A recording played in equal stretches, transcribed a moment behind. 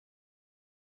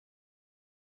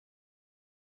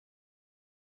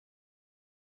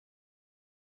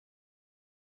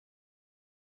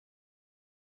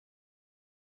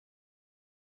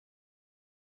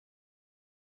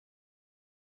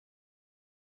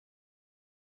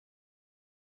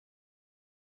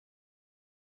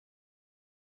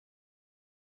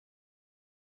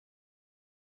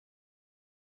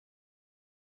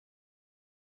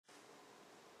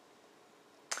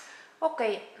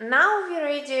Okay, now we're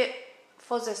ready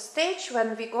for the stage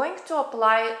when we're going to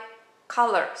apply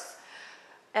colors.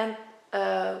 And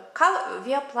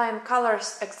we applying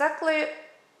colors exactly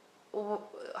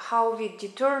how we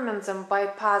determine them by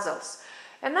puzzles.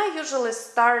 And I usually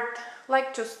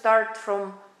like to start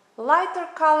from lighter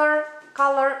color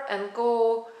and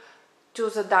go to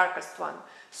the darkest one.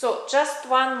 So just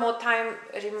one more time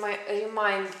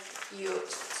remind you,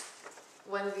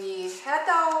 when we had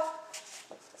our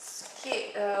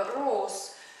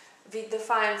rows, we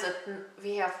define that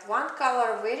we have one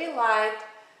color very light,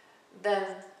 then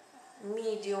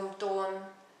medium tone,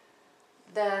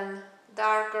 then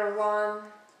darker one,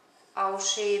 our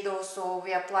shadow, so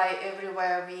we apply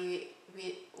everywhere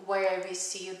where we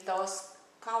see those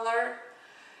color,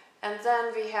 and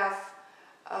then we have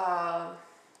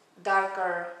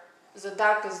the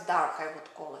darkest dark, I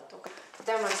would call it. Okay,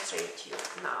 demonstrate you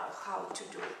now how to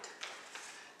do it.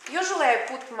 Usually I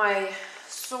put my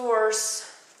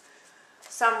source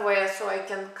somewhere so I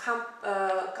can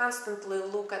constantly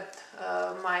look at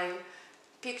my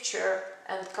picture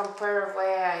and compare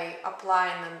where I apply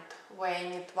and where I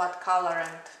need what color,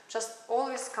 and just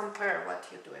always compare what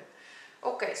you're doing.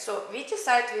 Okay, so we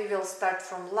decide we will start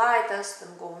from lightest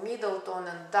and go middle tone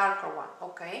and darker one.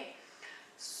 Okay,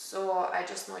 so I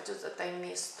just noticed that I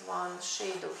missed one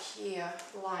shadow here,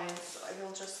 line, so I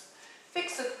will just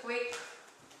fix it quick,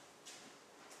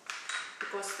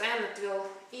 because then it will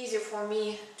easy for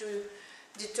me to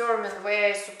determine where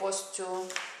I'm supposed to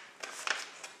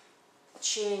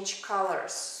change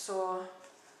colors. So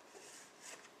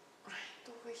right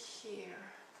over here,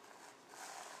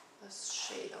 this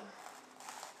shadow.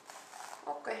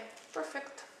 Okay,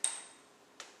 perfect.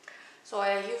 So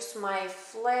I use my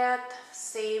flat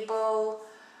sable,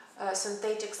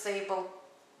 synthetic sable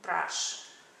brush,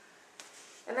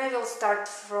 and I will start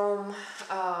from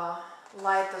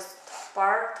lightest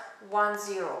part, 10.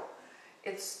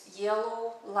 It's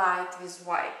yellow light with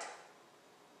white.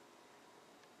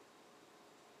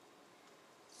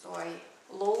 So I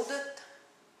loaded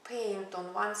paint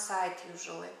on one side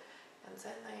usually, and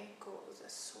then I go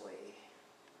this way,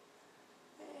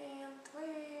 and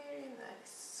very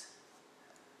nice.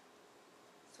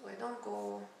 So I don't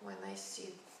go when I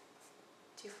see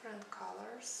different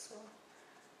colors, so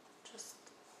just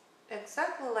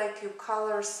exactly like you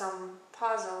color some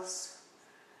puzzles.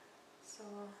 So,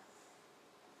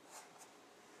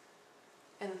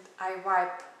 and I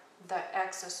wipe the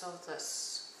excess of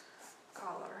this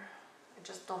color. I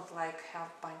just don't like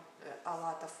have a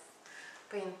lot of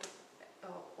paint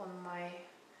on my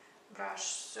brush.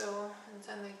 So, and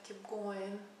then I keep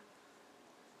going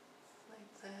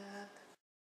like that.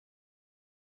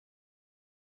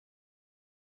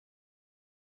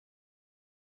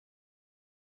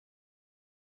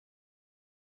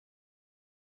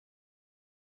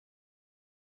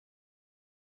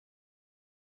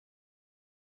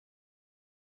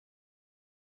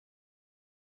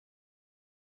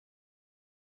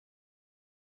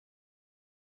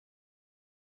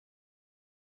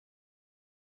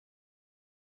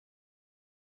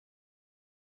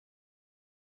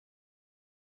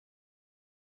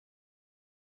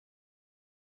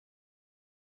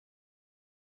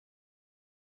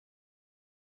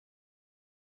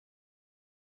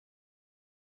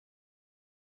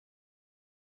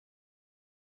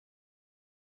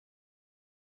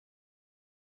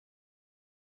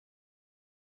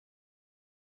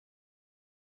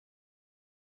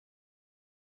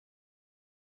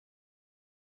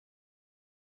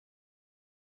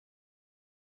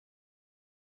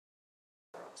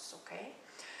 Okay.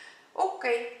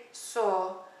 Okay,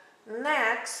 so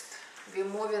next we're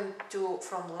moving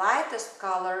from lightest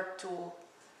color to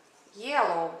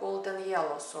yellow, golden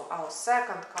yellow. So our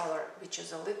second color, which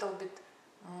is a little bit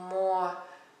more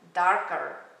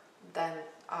darker than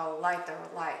our lighter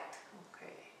light.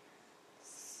 Okay,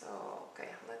 so okay,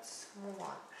 let's move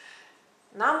on.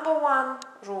 Number one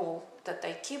rule that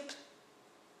I keep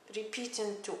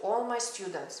repeating to all my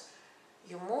students: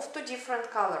 you move to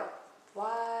different color,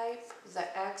 wipe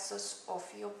the excess of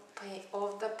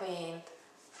the paint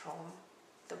from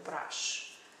the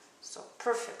brush. So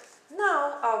perfect.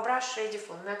 Now our brush ready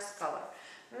for next color.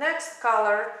 Next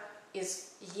color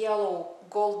is yellow,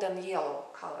 golden yellow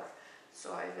color.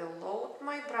 So I will load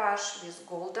my brush with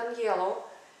golden yellow,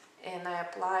 and I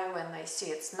apply when I see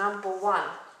it's number one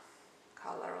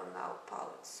color on our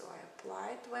palette. So I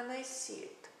apply it when I see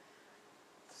it.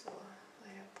 So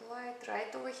I apply it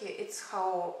right over here.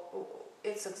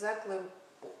 It's exactly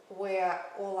where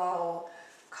all our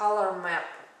color map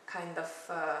kind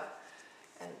of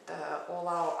and all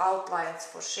our outlines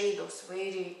for shadows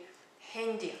very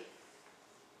handy.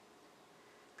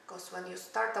 because when you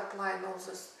start applying all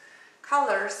those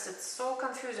colors, it's so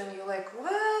confusing. You're like,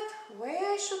 what?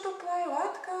 Where I should apply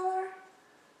what color?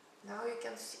 Now you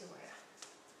can see where.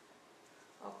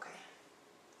 Okay,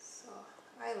 so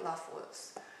I love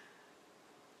oils.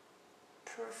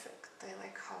 Perfect. I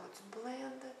like how it's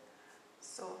blended.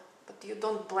 So, but you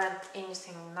don't blend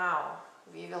anything now.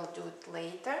 We will do it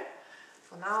later.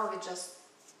 For now, we just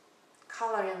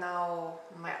coloring our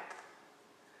map.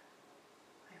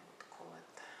 I would call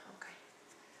it. Okay.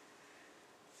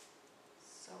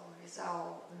 So with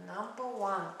our number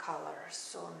one color.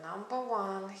 So number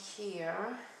one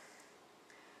here,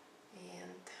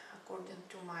 and according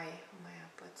to my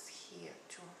map, it's here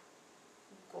too.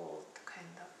 Gold,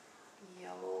 kind of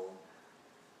yellow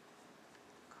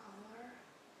color.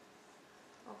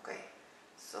 Okay,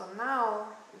 so now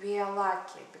we are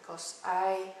lucky because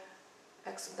I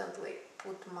accidentally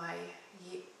put my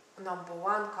number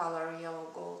one color, yellow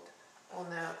gold, on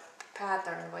a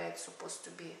pattern where it's supposed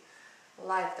to be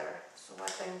lighter. So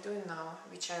what I'm doing now,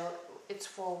 it's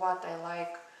for what I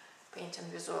like painting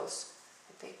with oils.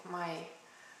 I take my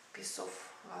piece of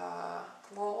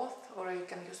cloth, or you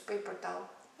can use paper towel,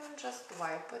 and just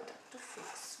wipe it to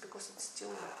fix, because it's still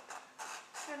wet.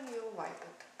 And you wipe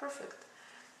it. Perfect.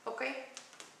 Okay,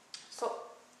 so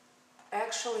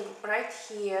actually right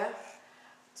here,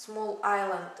 small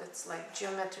island, it's like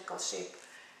geometrical shape.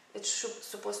 It's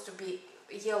supposed to be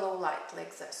yellow light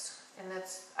like this. And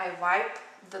I wipe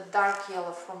the dark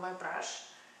yellow from my brush,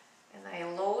 and I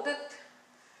loaded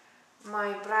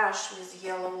my brush with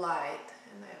yellow light,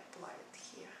 and I apply it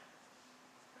here,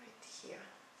 right here.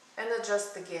 And it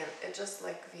just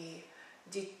like we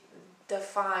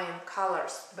define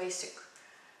colors, basic.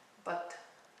 But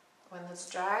when it's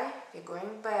dry, we're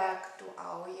going back to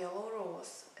our yellow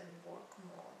rose and work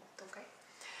more on it, okay?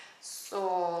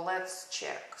 So let's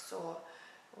check. So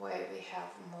where we have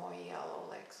more yellow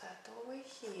like that, over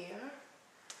here.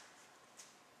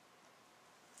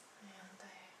 And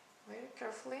very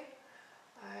carefully,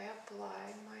 I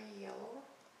apply my yellow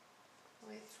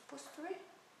where it's supposed to be,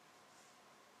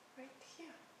 right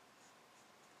here.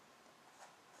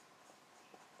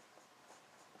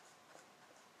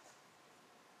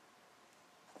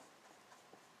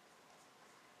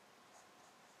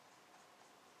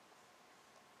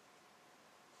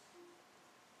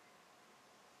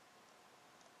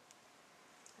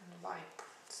 Wipe.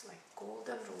 It's like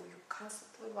golden rule. You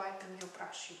constantly wipe in your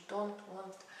brush. You don't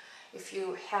want, if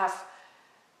you have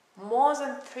more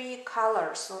than 3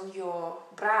 colors on your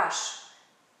brush,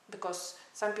 because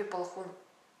some people who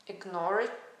ignore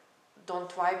it,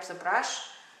 don't wipe the brush,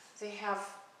 they have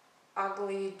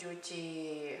ugly,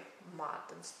 dirty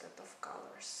mud instead of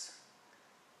colors.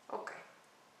 Okay,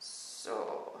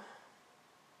 so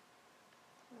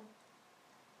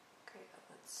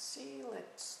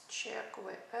let's check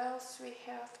where else we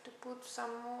have to put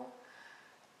some more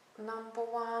number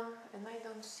one, and I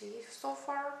don't see so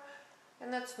far,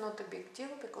 and that's not a big deal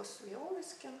because we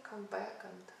always can come back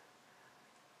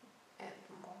and add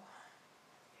more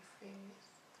if we miss.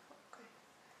 Okay.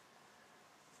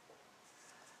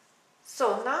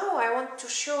 So now I want to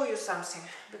show you something,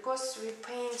 because we're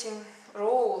painting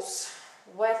rose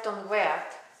wet on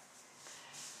wet.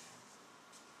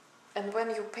 And when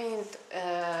you paint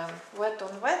wet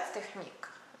on wet technique,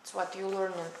 it's what you're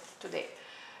learning today.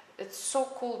 It's so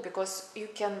cool because you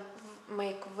can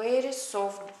make very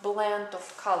soft blend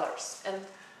of colors. And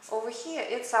over here,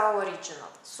 it's our original.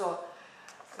 So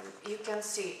you can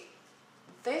see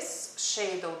this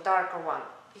shadow, darker one.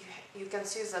 You can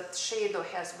see that shadow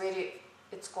has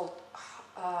it's called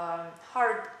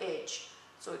hard edge.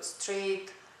 So it's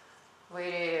straight,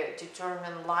 very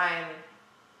determined line,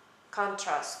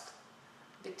 contrast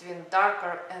between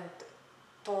darker and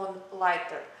tone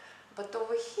lighter. But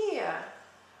over here,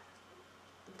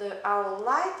 our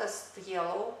lightest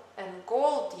yellow and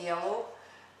gold yellow,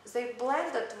 they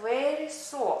blended very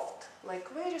soft, like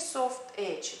very soft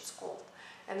edge it's called.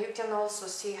 And you can also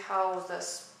see how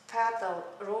this petal,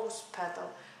 rose petal,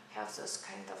 has this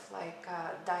kind of like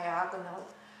diagonal,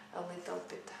 a little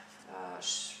bit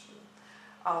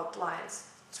outlines.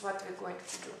 It's what we're going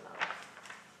to do now.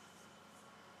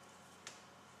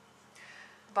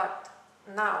 But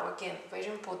now, again, very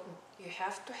important, you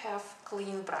have to have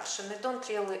clean brush. And I don't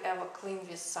really ever clean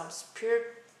with some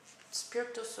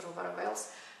spiritus or whatever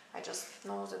else. I just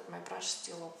know that my brush is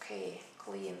still okay,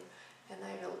 clean. And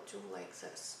I will do like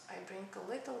this. I bring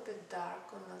a little bit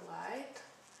dark on the light.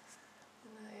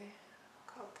 And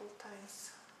a couple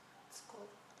times, it's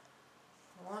called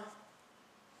one.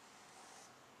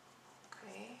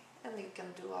 Okay, and you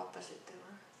can do opposite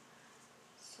even.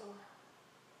 So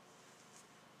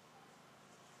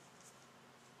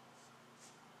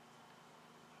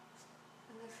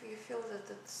if you feel that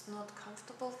it's not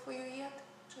comfortable for you yet,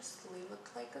 just leave it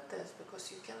like it is,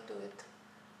 because you can do it.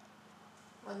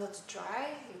 When it's dry,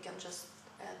 you can just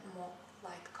add more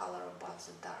light color above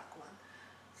the dark one.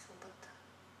 So, but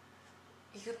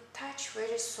you touch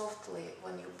very softly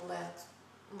when you blend,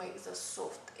 make the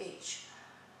soft edge.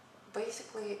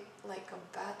 Basically like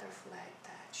a butterfly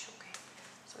touch. Okay,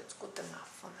 so it's good enough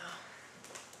for now.